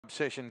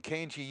Obsession,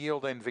 Kanji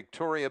Yield and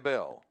Victoria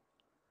Bell.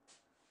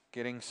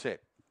 Getting set.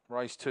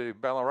 Race 2,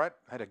 Ballarat.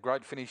 Had a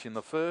great finish in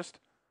the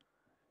first.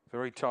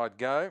 Very tight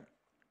go.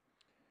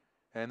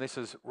 And this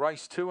is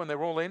race 2 and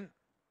they're all in.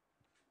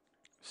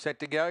 Set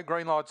to go.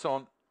 Green lights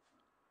on.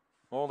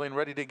 All in,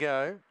 ready to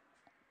go.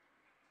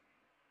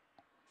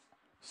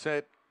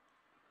 Set.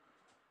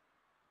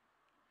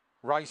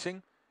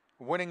 Racing.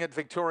 Winning at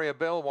Victoria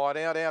Bell, wide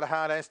out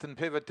hard Aston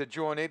Pivot to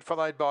join it,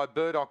 followed by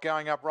Burdock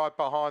going up right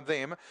behind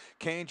them.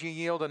 Kanji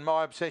Yield and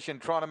My Obsession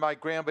trying to make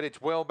ground, but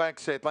it's well back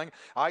settling.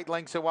 8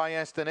 lengths away,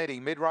 Aston Eddie.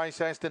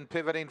 Mid-race, Aston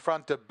Pivot in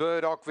front to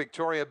Burdock,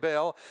 Victoria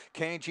Bell.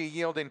 Kanji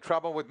Yield in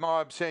trouble with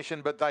My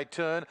Obsession, but they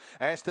turn.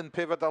 Aston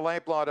Pivot, the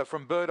lamplighter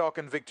from Burdock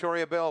and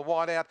Victoria Bell,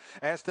 wide out.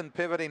 Aston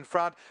Pivot in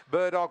front.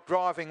 Burdock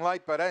driving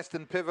late, but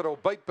Aston Pivot will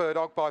beat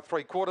Burdock by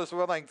 3/4 of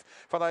a length,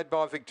 followed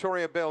by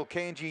Victoria Bell,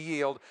 Kanji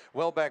Yield.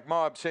 Well back,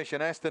 My Obsession,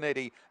 Aston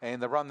Eddie,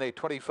 and the run there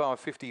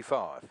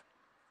 25.55.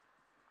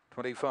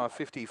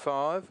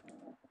 25.55.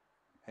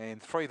 And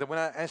 3 the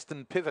winner,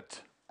 Aston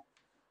Pivot.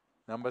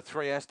 Number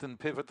 3, Aston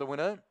Pivot, the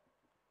winner.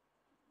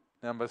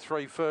 Number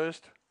 3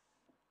 first.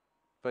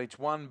 Beats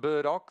 1,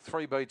 Burdock.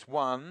 3 beats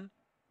 1.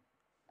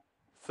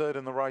 Third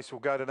in the race will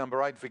go to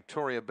number 8,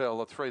 Victoria Bell.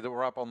 The 3 that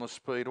were up on the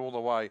speed all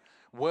the way.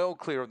 Well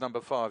clear of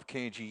number 5,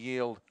 Kanji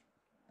Yield.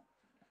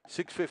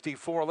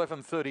 6.54,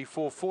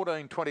 11.34,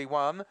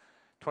 14.21.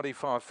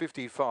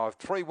 25.55,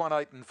 3, 1,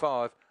 8 and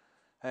 5.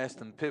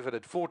 Aston Pivot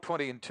at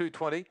 4.20 and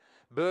 2.20.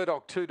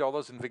 Burdock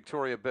 $2 and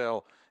Victoria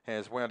Bell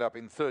has wound up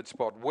in third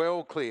spot.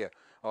 Well clear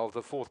of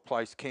the 4th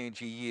place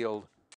Kanji Yield.